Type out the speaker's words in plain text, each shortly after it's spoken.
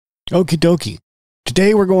Okie dokie.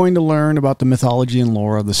 Today we're going to learn about the mythology and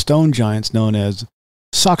lore of the stone giants known as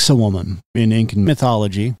Sacsayhuaman in Incan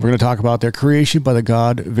mythology. We're going to talk about their creation by the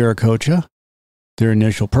god Viracocha, their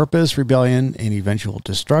initial purpose, rebellion, and eventual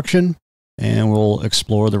destruction. And we'll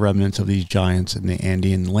explore the remnants of these giants in the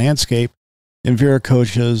Andean landscape and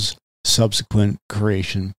Viracocha's subsequent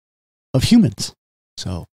creation of humans.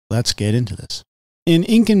 So let's get into this. In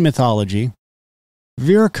Incan mythology,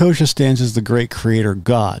 Viracocha stands as the great creator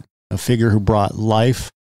god, a figure who brought life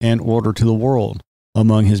and order to the world.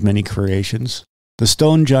 Among his many creations, the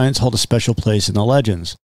stone giants hold a special place in the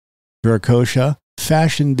legends. Viracocha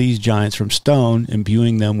fashioned these giants from stone,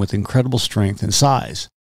 imbuing them with incredible strength and size.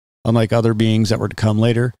 Unlike other beings that were to come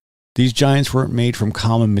later, these giants weren't made from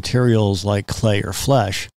common materials like clay or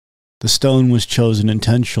flesh. The stone was chosen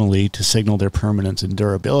intentionally to signal their permanence and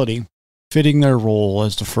durability, fitting their role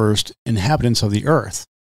as the first inhabitants of the earth.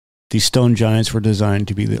 These stone giants were designed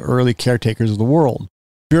to be the early caretakers of the world.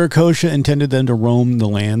 Viracocha intended them to roam the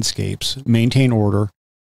landscapes, maintain order,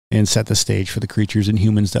 and set the stage for the creatures and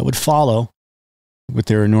humans that would follow. With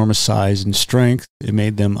their enormous size and strength, it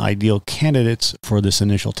made them ideal candidates for this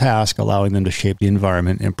initial task, allowing them to shape the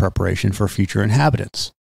environment in preparation for future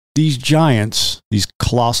inhabitants. These giants, these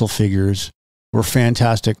colossal figures, were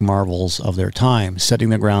fantastic marvels of their time,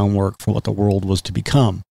 setting the groundwork for what the world was to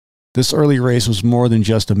become. This early race was more than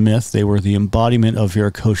just a myth. They were the embodiment of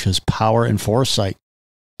Viracocha's power and foresight,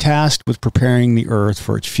 tasked with preparing the earth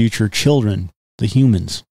for its future children, the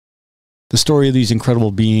humans. The story of these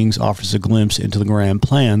incredible beings offers a glimpse into the grand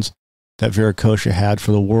plans that Viracocha had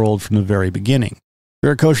for the world from the very beginning.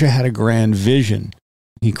 Viracocha had a grand vision.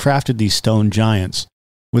 He crafted these stone giants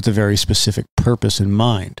with a very specific purpose in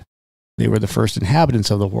mind. They were the first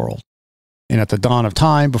inhabitants of the world. And at the dawn of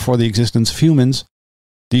time, before the existence of humans,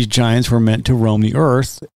 these giants were meant to roam the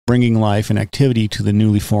earth, bringing life and activity to the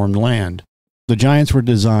newly formed land. The giants were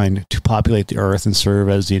designed to populate the earth and serve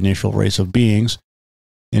as the initial race of beings.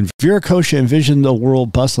 And Viracocha envisioned the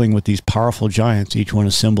world bustling with these powerful giants, each one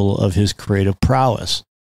a symbol of his creative prowess.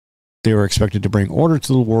 They were expected to bring order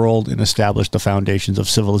to the world and establish the foundations of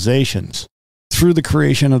civilizations. Through the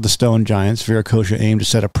creation of the stone giants, Viracocha aimed to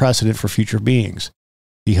set a precedent for future beings.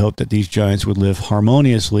 He hoped that these giants would live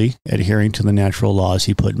harmoniously, adhering to the natural laws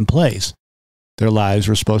he put in place. Their lives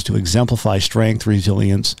were supposed to exemplify strength,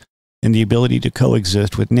 resilience, and the ability to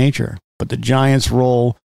coexist with nature. But the giants'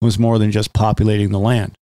 role was more than just populating the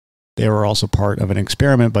land. They were also part of an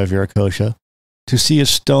experiment by Viracocha to see if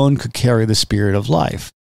stone could carry the spirit of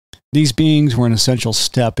life. These beings were an essential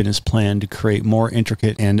step in his plan to create more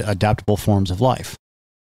intricate and adaptable forms of life,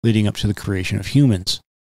 leading up to the creation of humans.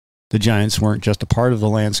 The giants weren't just a part of the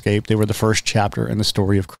landscape, they were the first chapter in the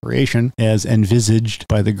story of creation as envisaged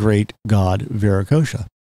by the great god Viracocha.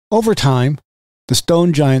 Over time, the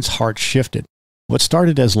stone giants' hearts shifted. What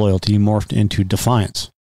started as loyalty morphed into defiance.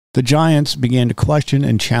 The giants began to question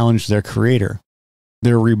and challenge their creator.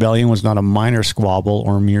 Their rebellion was not a minor squabble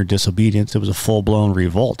or mere disobedience, it was a full-blown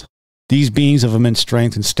revolt. These beings of immense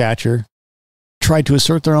strength and stature tried to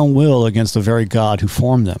assert their own will against the very god who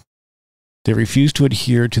formed them. They refused to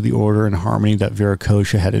adhere to the order and harmony that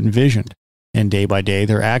Viracocha had envisioned, and day by day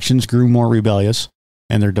their actions grew more rebellious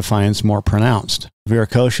and their defiance more pronounced.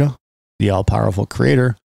 Viracocha, the all-powerful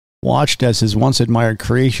creator, watched as his once admired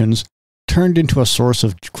creations turned into a source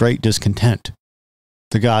of great discontent.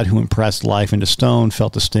 The god who impressed life into stone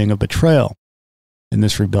felt the sting of betrayal, and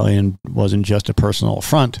this rebellion wasn't just a personal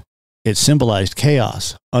affront. It symbolized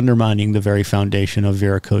chaos, undermining the very foundation of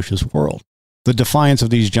Viracocha's world. The defiance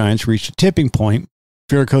of these giants reached a tipping point.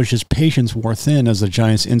 Viracocha's patience wore thin as the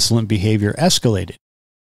giants' insolent behavior escalated.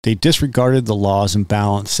 They disregarded the laws and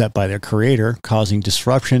balance set by their creator, causing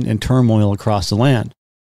disruption and turmoil across the land.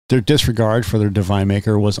 Their disregard for their divine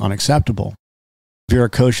maker was unacceptable.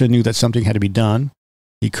 Viracocha knew that something had to be done.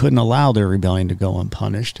 He couldn't allow their rebellion to go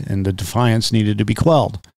unpunished, and the defiance needed to be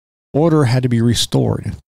quelled. Order had to be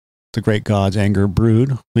restored. The great god's anger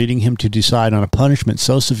brewed, leading him to decide on a punishment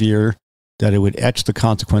so severe that it would etch the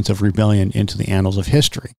consequence of rebellion into the annals of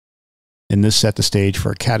history. And this set the stage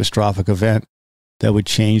for a catastrophic event that would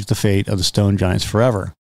change the fate of the stone giants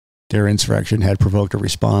forever. Their insurrection had provoked a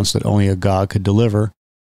response that only a god could deliver,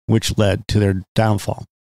 which led to their downfall.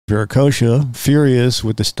 Viracocha, furious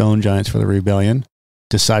with the stone giants for the rebellion,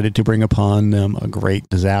 decided to bring upon them a great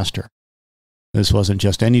disaster. This wasn't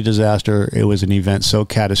just any disaster, it was an event so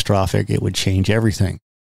catastrophic it would change everything.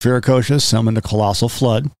 Viracocha summoned a colossal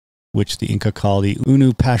flood, which the Inca called the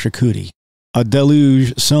Unu Pachacuti, a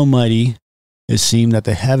deluge so mighty it seemed that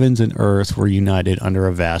the heavens and earth were united under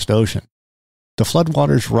a vast ocean. The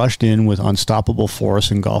floodwaters rushed in with unstoppable force,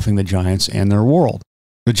 engulfing the giants and their world.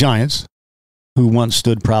 The giants, who once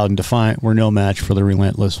stood proud and defiant, were no match for the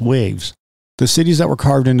relentless waves. The cities that were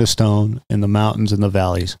carved into stone, and the mountains and the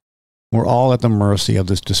valleys, were all at the mercy of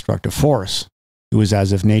this destructive force. It was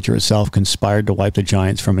as if nature itself conspired to wipe the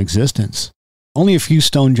giants from existence. Only a few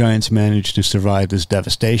stone giants managed to survive this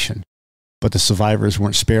devastation, but the survivors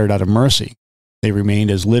weren't spared out of mercy. They remained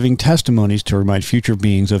as living testimonies to remind future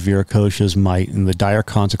beings of Viracocha's might and the dire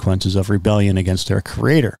consequences of rebellion against their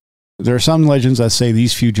creator. There are some legends that say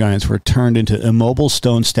these few giants were turned into immobile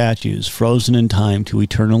stone statues, frozen in time to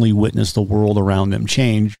eternally witness the world around them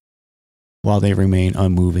change, while they remain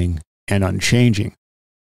unmoving and unchanging.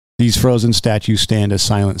 These frozen statues stand as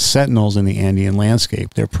silent sentinels in the Andean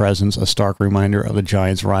landscape, their presence a stark reminder of the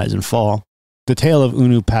giants' rise and fall. The tale of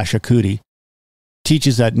Unu Pashakuti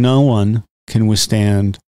teaches that no one can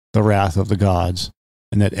withstand the wrath of the gods,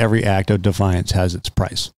 and that every act of defiance has its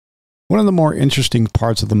price. One of the more interesting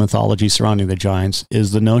parts of the mythology surrounding the giants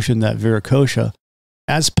is the notion that Viracocha,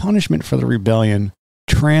 as punishment for the rebellion,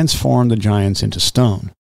 transformed the giants into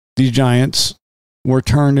stone. These giants were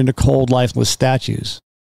turned into cold, lifeless statues.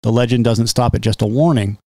 The legend doesn't stop at just a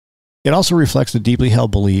warning. It also reflects the deeply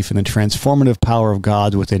held belief in the transformative power of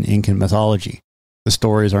gods within Incan mythology. The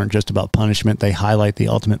stories aren't just about punishment, they highlight the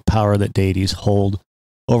ultimate power that deities hold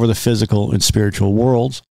over the physical and spiritual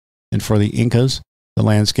worlds. And for the Incas, the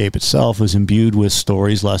landscape itself was imbued with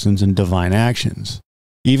stories, lessons, and divine actions.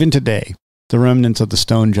 Even today, the remnants of the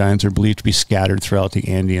stone giants are believed to be scattered throughout the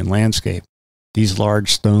Andean landscape. These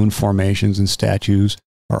large stone formations and statues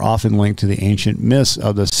are often linked to the ancient myths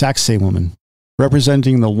of the Sacsayhuaman,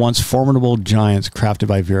 representing the once formidable giants crafted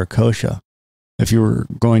by Viracocha. If you were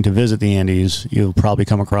going to visit the Andes, you'll probably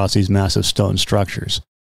come across these massive stone structures.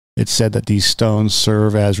 It's said that these stones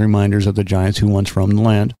serve as reminders of the giants who once roamed the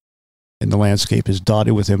land, and the landscape is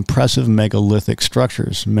dotted with impressive megalithic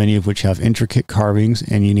structures, many of which have intricate carvings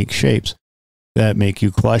and unique shapes that make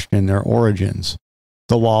you question their origins.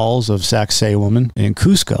 The walls of Sacsayhuaman in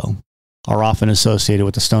Cusco are often associated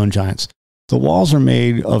with the stone giants. The walls are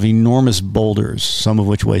made of enormous boulders, some of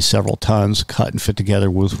which weigh several tons, cut and fit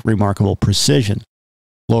together with remarkable precision.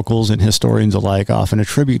 Locals and historians alike often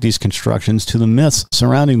attribute these constructions to the myths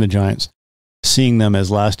surrounding the giants, seeing them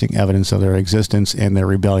as lasting evidence of their existence and their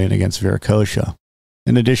rebellion against Viracocha.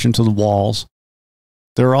 In addition to the walls,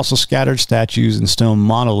 there are also scattered statues and stone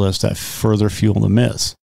monoliths that further fuel the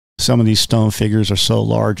myths. Some of these stone figures are so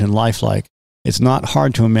large and lifelike, it's not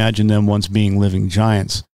hard to imagine them once being living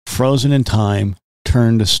giants, frozen in time,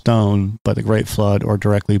 turned to stone by the Great Flood or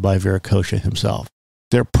directly by Viracocha himself.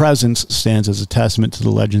 Their presence stands as a testament to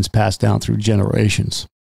the legends passed down through generations.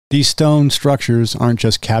 These stone structures aren't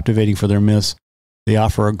just captivating for their myths, they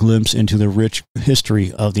offer a glimpse into the rich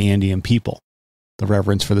history of the Andean people. The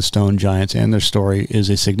reverence for the stone giants and their story is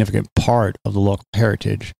a significant part of the local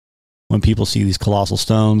heritage. When people see these colossal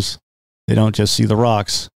stones, they don't just see the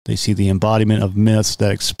rocks, they see the embodiment of myths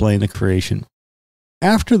that explain the creation.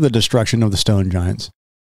 After the destruction of the stone giants,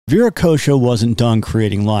 Viracocha wasn't done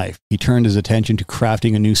creating life. He turned his attention to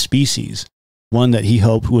crafting a new species, one that he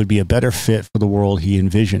hoped would be a better fit for the world he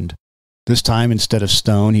envisioned. This time, instead of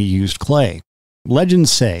stone, he used clay.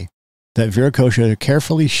 Legends say that Viracocha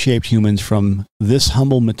carefully shaped humans from this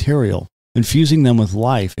humble material, infusing them with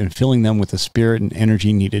life and filling them with the spirit and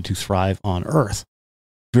energy needed to thrive on Earth.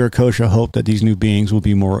 Viracocha hoped that these new beings would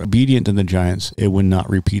be more obedient than the giants and would not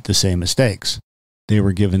repeat the same mistakes. They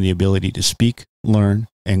were given the ability to speak, learn,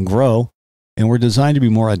 and grow, and were designed to be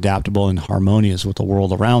more adaptable and harmonious with the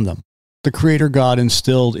world around them. The Creator God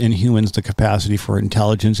instilled in humans the capacity for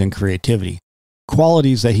intelligence and creativity,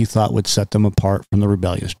 qualities that he thought would set them apart from the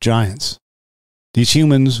rebellious giants. These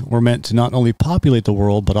humans were meant to not only populate the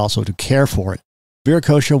world, but also to care for it.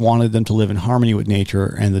 Viracocha wanted them to live in harmony with nature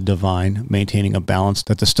and the divine, maintaining a balance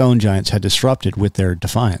that the stone giants had disrupted with their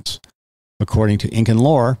defiance. According to Incan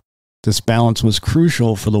lore, this balance was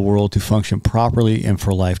crucial for the world to function properly and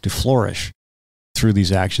for life to flourish. Through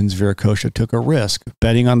these actions, Viracocha took a risk,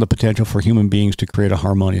 betting on the potential for human beings to create a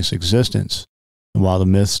harmonious existence. And while the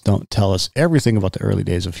myths don't tell us everything about the early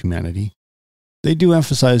days of humanity, they do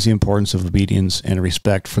emphasize the importance of obedience and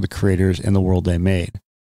respect for the creators and the world they made.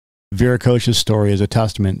 Viracocha's story is a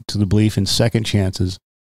testament to the belief in second chances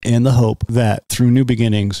and the hope that, through new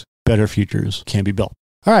beginnings, better futures can be built.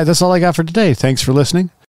 All right, that's all I got for today. Thanks for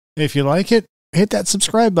listening. If you like it, hit that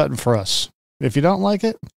subscribe button for us. If you don't like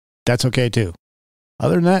it, that's okay too.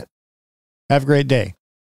 Other than that, have a great day.